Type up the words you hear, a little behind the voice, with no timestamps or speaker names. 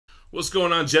What's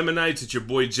going on, Geminites? It's your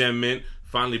boy Gem Mint,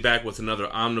 finally back with another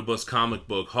Omnibus comic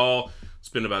book haul. It's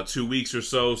been about 2 weeks or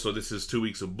so this is 2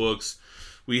 weeks of books.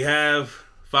 We have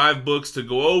 5 books to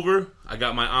go over. I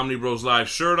got my Omni Bros Live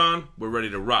shirt on. We're ready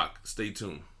to rock. Stay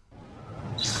tuned.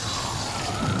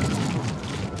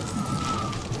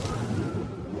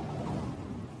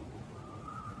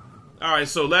 Alright,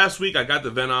 so last week I got the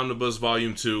VENOMNIBUS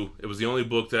Volume 2. It was the only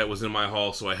book that was in my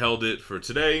haul, so I held it for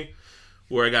today,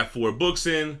 where I got 4 books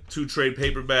in, 2 trade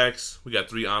paperbacks. We got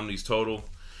 3 Omnis total.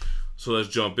 So let's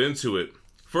jump into it.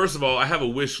 First of all, I have a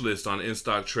wish list on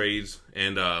in-stock trades,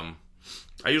 and I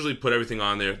usually put everything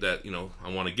on there that, I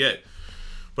want to get.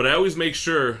 But I always make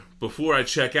sure before I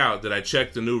check out that I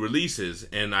check the new releases,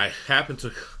 and I happen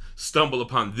to stumble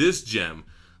upon this gem,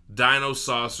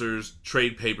 DINOSAUCERS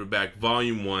Trade Paperback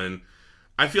Volume 1.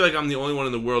 I feel like I'm the only one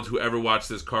in the world who ever watched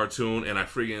this cartoon, and I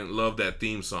freaking love that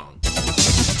theme song.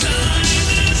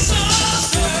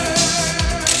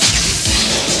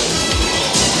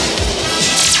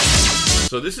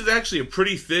 So this is actually a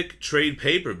pretty thick trade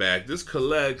paperback. This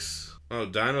collects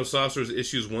DINOSAUCERS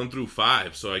issues 1 through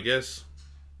 5. So I guess,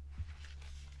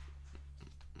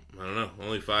 I don't know,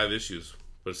 only 5 issues,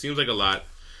 but it seems like a lot.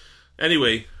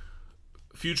 Anyway,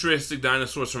 futuristic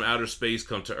dinosaurs from outer space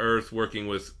come to Earth, working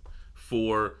with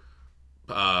 4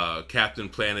 Captain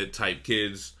Planet type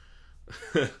kids.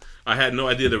 I had no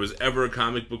idea there was ever a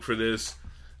comic book for this.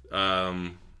 But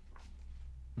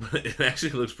it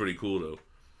actually looks pretty cool though.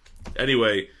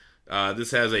 Anyway,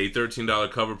 this has a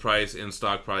 $13 cover price. In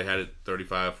stock probably had it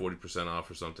 35–40%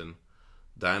 off or something.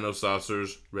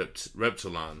 DINOSAUCERS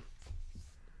Reptilon.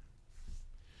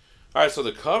 Alright, so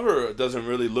the cover doesn't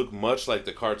really look much like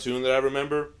the cartoon that I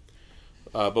remember.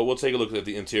 But we'll take a look at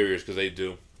the interiors because they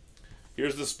do.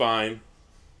 Here's the spine.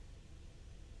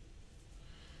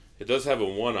 It does have a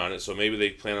 1 on it, so maybe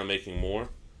they plan on making more.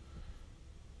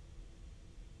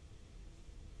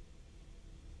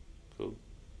 Cool.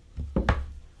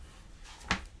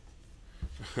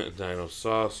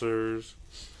 DINOSAUCERS.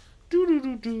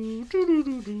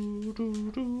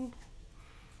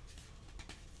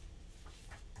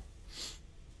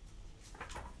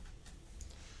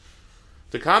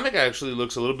 The comic actually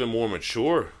looks a little bit more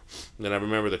mature than I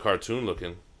remember the cartoon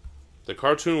looking. The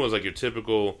cartoon was like your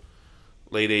typical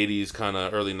late 80s, kind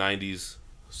of early 90s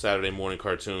Saturday morning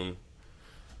cartoon.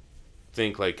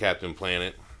 Think like Captain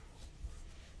Planet.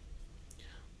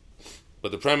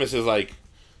 But the premise is like,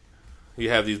 you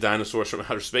have these dinosaurs from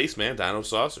outer space, man.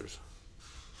 DINOSAUCERS.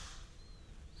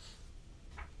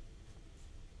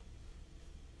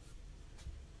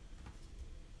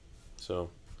 So,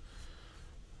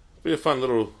 be a fun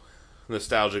little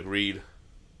nostalgic read.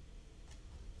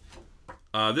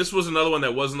 This was another one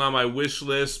that wasn't on my wish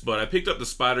list, but I picked up the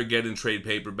Spider-Geddon trade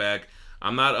paperback.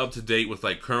 I'm not up to date with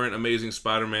like current Amazing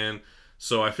Spider-Man,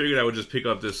 so I figured I would just pick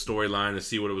up this storyline and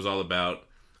see what it was all about.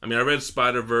 I mean, I read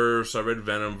Spider-Verse, I read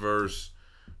Venomverse,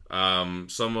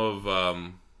 some of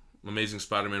Amazing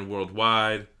Spider-Man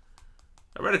Worldwide.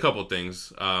 I read a couple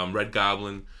things, Red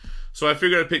Goblin. So I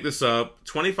figured I'd pick this up.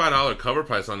 $25 cover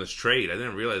price on this trade. I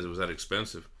didn't realize it was that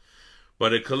expensive.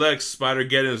 But it collects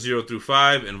Spider-Geddon 0 through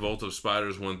 5 and Vault of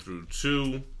Spiders 1 through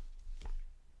 2.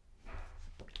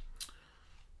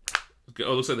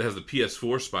 Oh, looks like it has the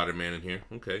PS4 Spider-Man in here.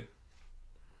 Okay.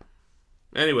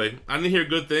 Anyway, I didn't hear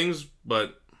good things,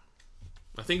 but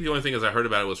I think the only thing is I heard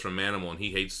about it was from Manimal, and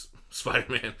he hates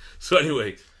Spider-Man. So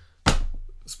anyway,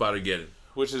 Spider-Geddon,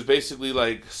 which is basically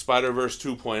like Spider-Verse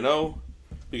 2.0.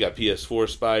 We got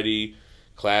PS4 Spidey,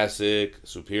 Classic,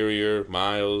 Superior,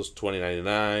 Miles,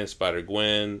 2099,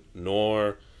 Spider-Gwen,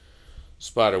 Nor,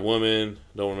 Spider-Woman,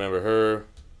 don't remember her.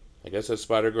 I guess that's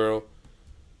Spider-Girl,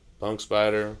 Punk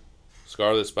Spider,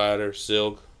 Scarlet Spider,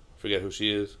 Silk, forget who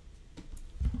she is.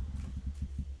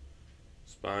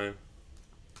 Spine.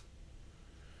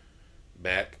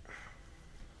 Back.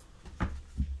 I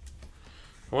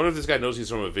wonder if this guy knows he's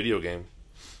from a video game.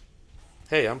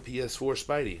 Hey, I'm PS4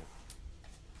 Spidey.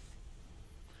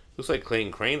 Looks like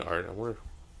Clayton Crane art. I wonder.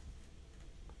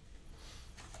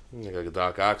 Like a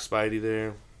Doc Ock Spidey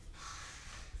there.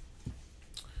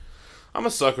 I'm a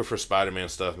sucker for Spider-Man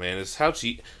stuff, man. It's how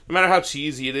no matter how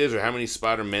cheesy it is or how many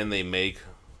Spider-Men they make.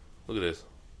 Look at this.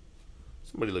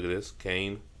 Somebody look at this.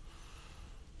 Kane.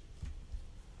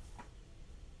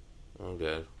 Oh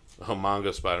god. Oh,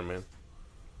 manga Spider-Man.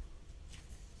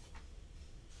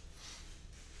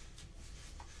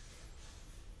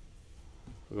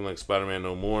 Looking like Spider-Man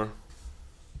No More.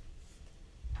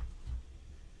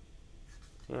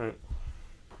 Alright.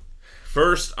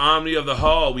 First Omni of the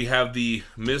haul, we have the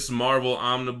Miss Marvel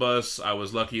Omnibus. I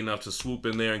was lucky enough to swoop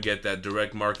in there and get that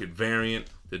direct market variant.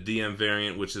 the DM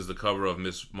variant, which is the cover of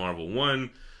Miss Marvel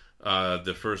 1,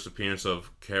 the first appearance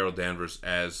of Carol Danvers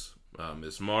as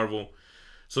Miss Marvel.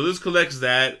 So this collects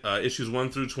that, issues 1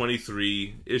 through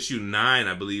 23. Issue 9,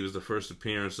 I believe, is the first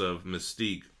appearance of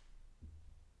Mystique.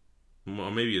 Or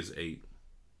maybe it's 8.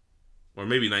 Or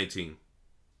maybe 19.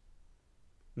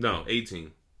 No,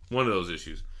 18. One of those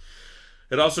issues.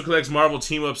 It also collects Marvel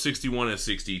Team Up 61 and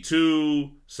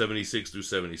 62, 76 through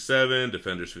 77,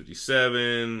 Defenders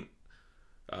 57,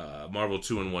 Marvel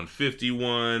 2 and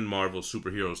 151, Marvel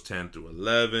Superheroes 10 through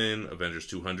 11, Avengers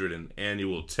 200, and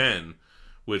Annual 10,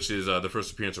 which is the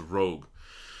first appearance of Rogue.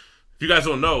 If you guys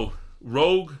don't know,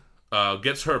 Rogue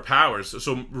gets her powers.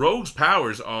 So Rogue's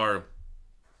powers are,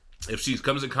 if she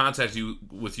comes in contact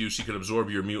with you, she can absorb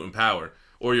your mutant power,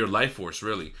 or your life force,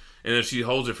 really. And if she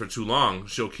holds it for too long,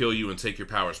 she'll kill you and take your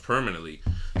powers permanently.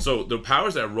 So the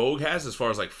powers that Rogue has, as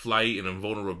far as like flight and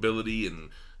invulnerability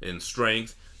and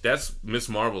strength, that's Miss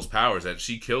Marvel's powers. That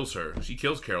she kills her. She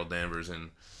kills Carol Danvers, and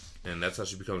that's how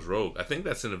she becomes Rogue. I think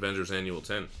that's in Avengers Annual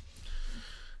 10.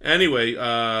 Anyway,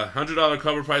 $100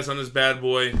 cover price on this bad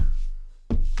boy.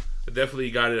 I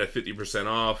definitely got it at 50%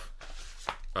 off.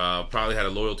 Probably had a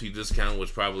loyalty discount,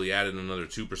 which probably added another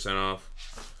 2% off.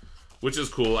 Which is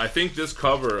cool. I think this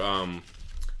cover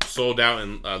sold out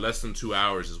in less than 2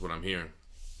 hours is what I'm hearing.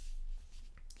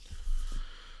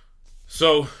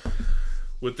 So,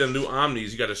 with them new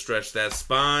Omnis, you got to stretch that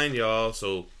spine, y'all.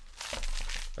 So,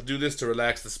 I do this to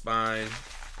relax the spine.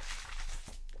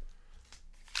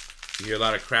 You hear a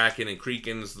lot of cracking and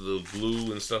creaking, the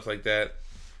glue and stuff like that.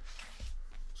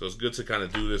 So, it's good to kind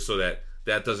of do this so that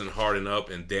that doesn't harden up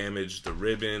and damage the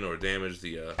ribbon or damage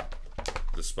the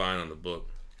spine on the book.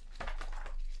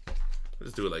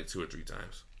 Let's do it like 2 or 3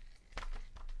 times.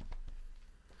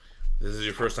 If this is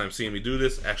your first time seeing me do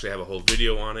this, I actually have a whole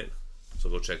video on it, so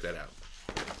go check that out.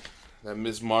 That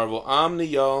Miss Marvel Omni,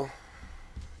 y'all.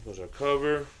 Here's our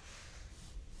cover.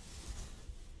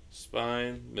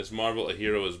 Spine. Miss Marvel, A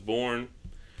Hero is Born.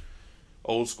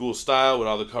 Old school style with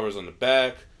all the covers on the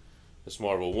back. Miss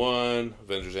Marvel 1,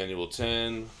 Avengers Annual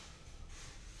 10.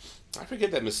 I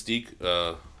forget that Mystique,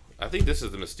 I think this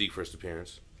is the Mystique first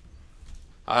appearance.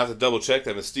 I'll have to double check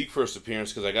that Mystique first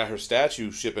appearance because I got her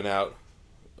statue shipping out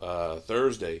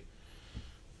Thursday.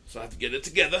 So I have to get it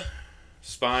together.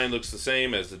 Spine looks the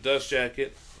same as the dust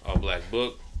jacket. All black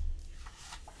book.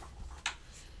 Here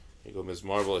you go, Miss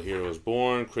Marvel, A Hero is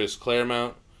Born. Chris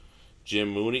Claremont, Jim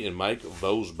Mooney, and Mike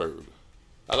Vosberg.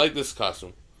 I like this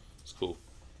costume. It's cool.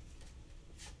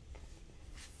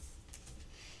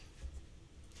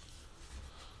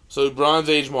 So Bronze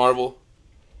Age Marvel.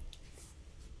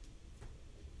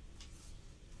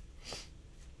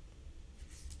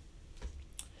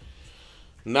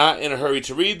 Not in a hurry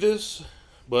to read this,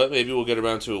 but maybe we'll get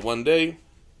around to it one day.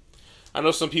 I know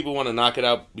some people want to knock it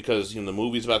out because the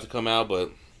movie's about to come out,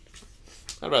 but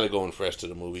I'd rather go in fresh to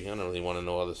the movie. I don't really want to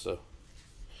know all this stuff.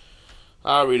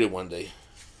 I'll read it one day.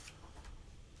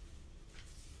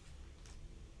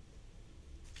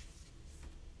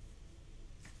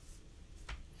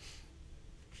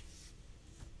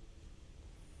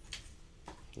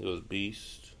 It goes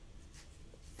Beast.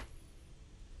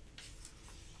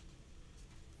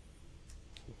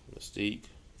 Mystique,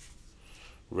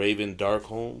 Raven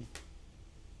Darkholm,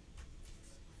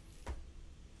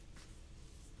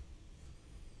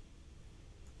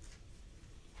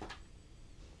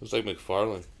 looks like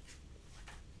McFarlane.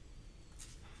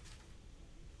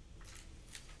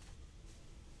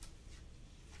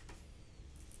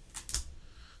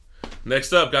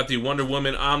 Next up, got the Wonder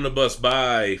Woman Omnibus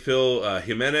by Phil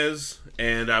Jimenez,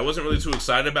 and I wasn't really too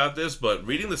excited about this, but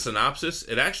reading the synopsis,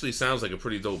 it actually sounds like a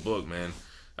pretty dope book, man.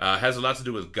 Has a lot to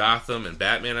do with Gotham and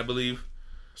Batman, I believe.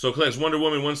 So it collects Wonder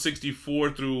Woman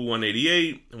 164 through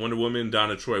 188, Wonder Woman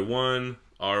Donna Troy 1,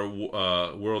 Our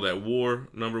World at War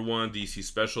 #1, DC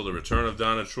Special, The Return of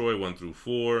Donna Troy 1 through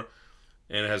 4,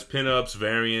 and it has pinups,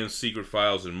 variants, secret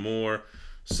files, and more.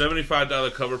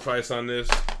 $75 cover price on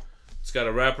this. It's got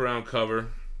a wraparound cover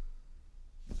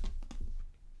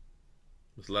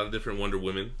with a lot of different Wonder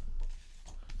Women.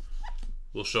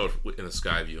 We'll show it in a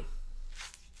sky view.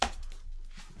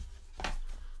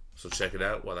 So check it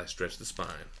out while I stretch the spine.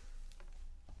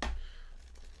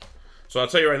 So I'll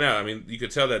tell you right now, I mean, you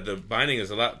could tell that the binding is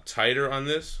a lot tighter on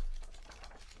this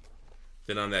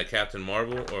than on that Captain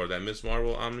Marvel or that Miss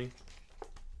Marvel Omni.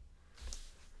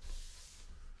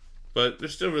 But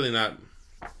there's still really not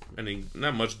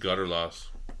much gutter loss.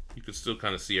 You could still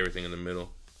kind of see everything in the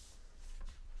middle.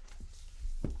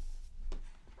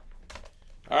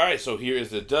 Alright, so here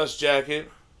is the dust jacket.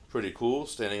 Pretty cool,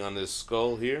 standing on this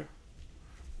skull here.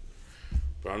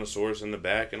 Brontosaurus in the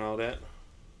back and all that.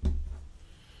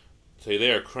 So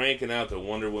they are cranking out the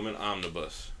Wonder Woman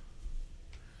Omnibus.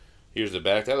 Here's the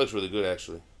back. That looks really good,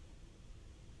 actually.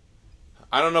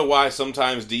 I don't know why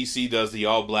sometimes DC does the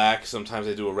all black. Sometimes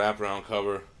they do a wraparound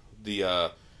cover.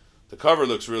 The cover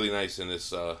looks really nice in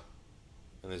this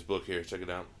book here. Check it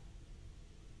out.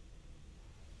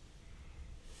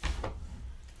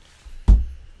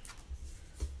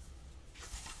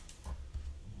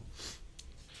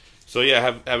 So yeah,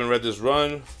 I haven't read this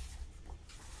run.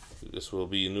 This will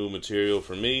be new material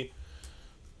for me.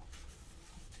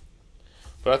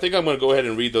 But I think I'm going to go ahead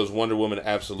and read those Wonder Woman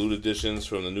Absolute editions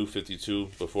from the New 52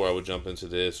 before I would jump into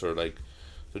this, or like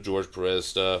the George Perez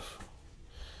stuff.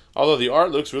 Although the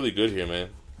art looks really good here, man.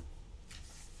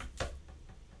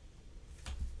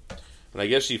 And I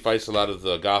guess she fights a lot of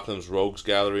the Gotham's Rogues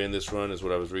Gallery in this run, is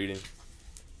what I was reading.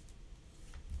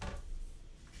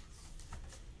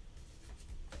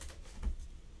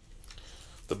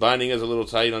 The binding is a little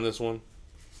tight on this one.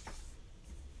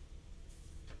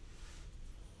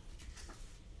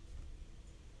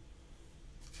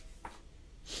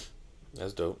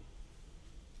 That's dope.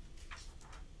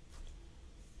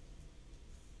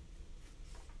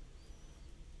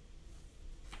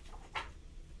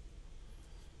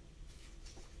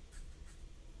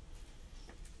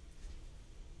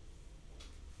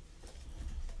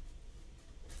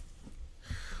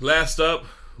 Last up,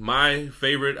 my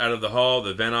favorite out of the haul,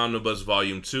 the VENOMNIBUS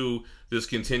Volume 2. This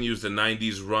continues the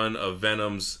 90s run of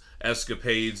Venom's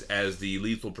escapades as the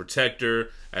Lethal Protector,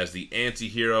 as the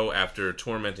anti-hero after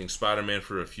tormenting Spider-Man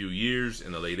for a few years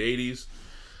in the late 80s.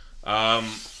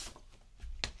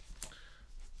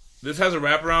 This has a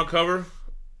wraparound cover,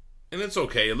 and it's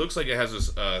okay. It looks like it has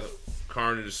this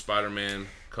Carnage Spider-Man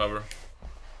cover.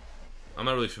 I'm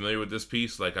not really familiar with this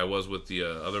piece like I was with the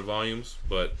other volumes,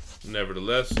 but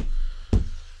nevertheless,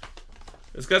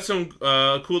 it's got some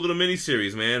cool little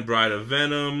miniseries, man. Bride of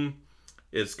Venom.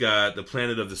 It's got the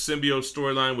Planet of the Symbiote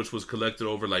storyline, which was collected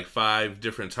over like 5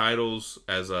 different titles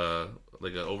as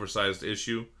like an oversized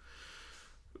issue.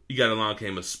 You got Along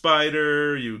Came a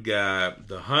Spider. You got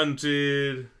The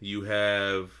Hunted. You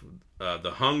have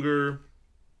The Hunger.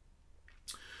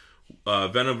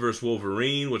 Venom vs.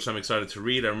 Wolverine, which I'm excited to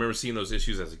read. I remember seeing those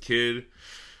issues as a kid.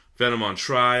 Venom on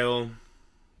Trial.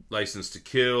 License to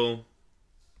Kill.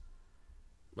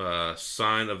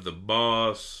 Sign of the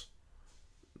Boss.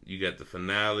 You got the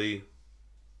Finale,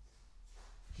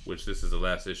 which this is the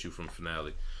last issue from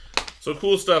Finale. So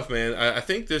cool stuff, man. I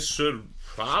think this should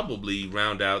probably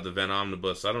round out the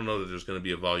VENOMNIBUS. I don't know that there's going to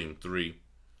be a Volume 3,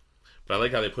 but I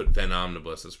like how they put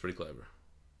VENOMNIBUS. That's pretty clever.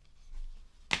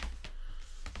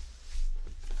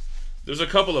 There's a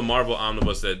couple of Marvel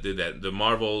Omnibus that did that. The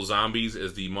Marvel Zombies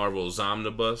is the Marvel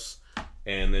Zomnibus,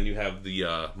 and then you have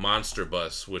the Monster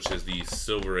Bus, which is the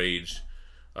Silver Age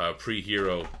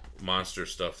pre-hero monster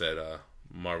stuff that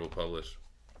Marvel published.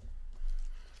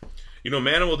 You know,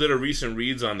 Manimal did a recent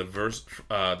reads on the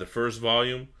first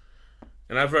volume,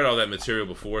 and I've read all that material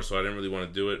before, so I didn't really want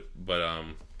to do it, but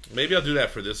maybe I'll do that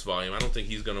for this volume. I don't think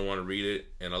he's going to want to read it,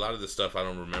 and a lot of the stuff I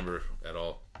don't remember at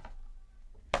all.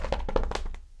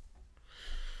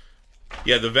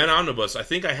 Yeah, the VENOMNIBUS, I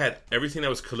think I had everything that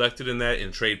was collected in that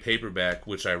in trade paperback,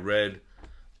 which I read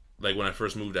like when I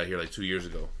first moved out here like 2 years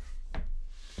ago.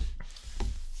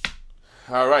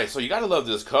 Alright, so you gotta love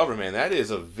this cover, man. That is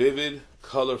a vivid,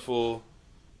 colorful,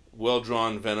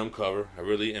 well-drawn Venom cover. I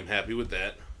really am happy with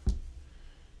that.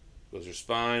 Goes your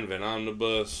spine,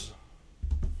 VENOMNIBUS,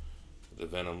 the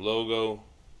Venom logo.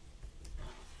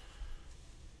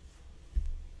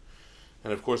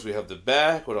 And of course we have the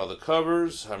back with all the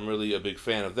covers. I'm really a big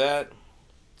fan of that.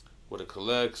 What it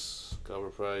collects, cover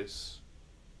price.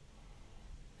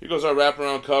 Here goes our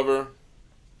wraparound cover.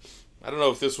 I don't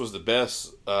know if this was the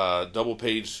best double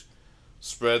page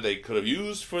spread they could have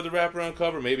used for the wraparound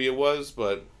cover. Maybe it was,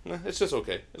 but it's just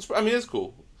okay. I mean, it's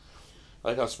cool. I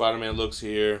like how Spider-Man looks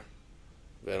here.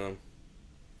 Venom.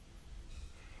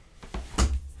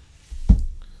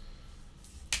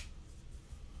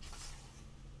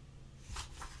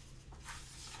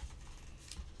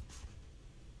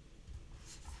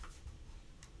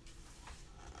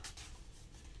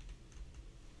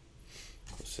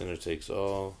 Center takes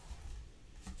all.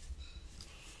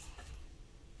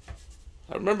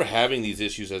 I remember having these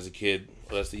issues as a kid.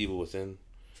 Oh, that's the Evil Within.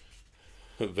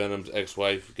 Venom's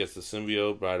ex-wife gets the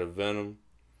symbiote. Bride of Venom.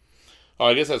 Oh,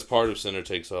 I guess that's part of Center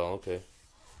Takes All. Okay.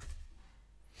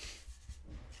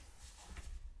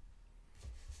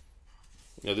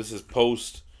 Now this is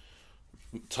post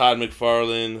Todd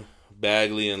McFarlane,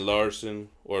 Bagley, and Larson.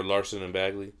 Or Larson and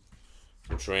Bagley.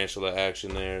 Some tarantula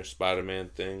action there. Spider-Man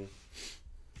thing.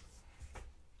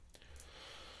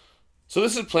 So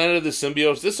this is Planet of the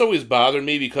Symbiotes. This always bothered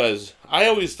me because I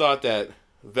always thought that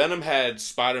Venom had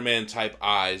Spider-Man type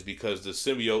eyes because the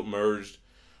symbiote merged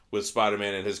with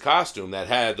Spider-Man in his costume that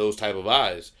had those type of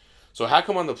eyes. So how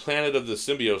come on the Planet of the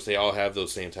Symbiotes they all have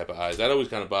those same type of eyes? That always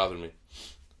kind of bothered me.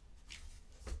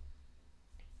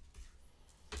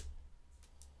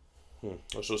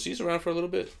 Oh, so she's around for a little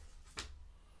bit.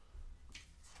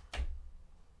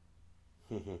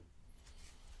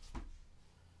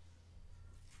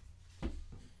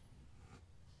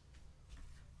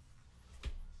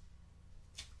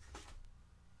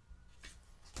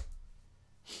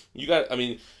 You got, I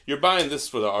mean, you're buying this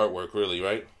for the artwork, really,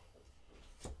 right?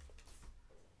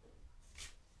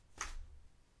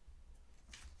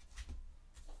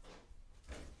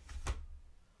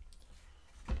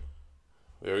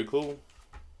 Very cool.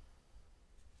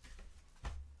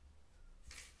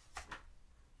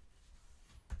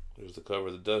 There's the cover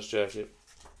of the dust jacket.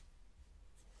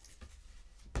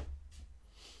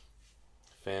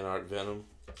 Fan art Venom.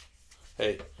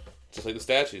 Hey, just like the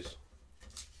statues.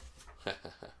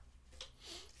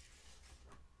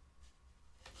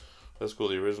 That's cool,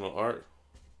 the original art.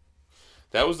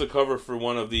 That was the cover for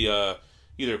one of the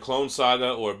either Clone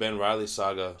Saga or Ben Reilly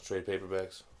Saga trade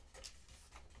paperbacks.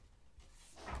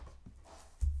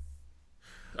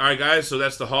 Alright guys, so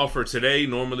that's the haul for today.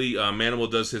 Normally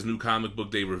Manimal does his new comic book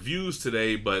day reviews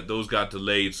today, but those got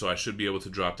delayed, so I should be able to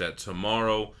drop that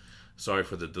tomorrow. Sorry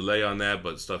for the delay on that,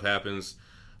 but stuff happens.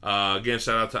 Again,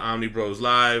 shout out to Omni Bros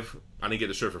Live. I didn't get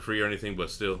the shirt for free or anything,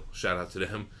 but still, shout out to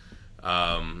them.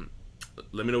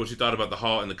 Let me know what you thought about the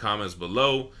haul in the comments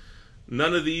below.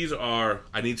 None of these are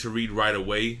I need to read right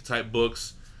away type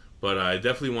books, but I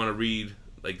definitely want to read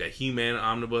like that He-Man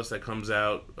omnibus that comes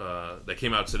out, that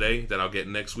came out today, that I'll get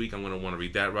next week. I'm going to want to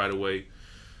read that right away.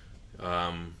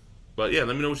 But yeah,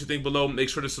 let me know what you think below. Make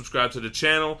sure to subscribe to the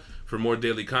channel for more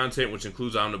daily content, which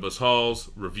includes omnibus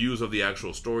hauls, reviews of the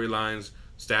actual storylines,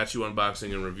 statue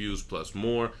unboxing and reviews, plus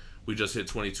more. We just hit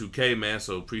 22K, man,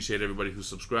 so appreciate everybody who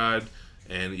subscribed,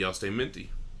 and y'all stay minty.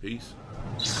 Peace.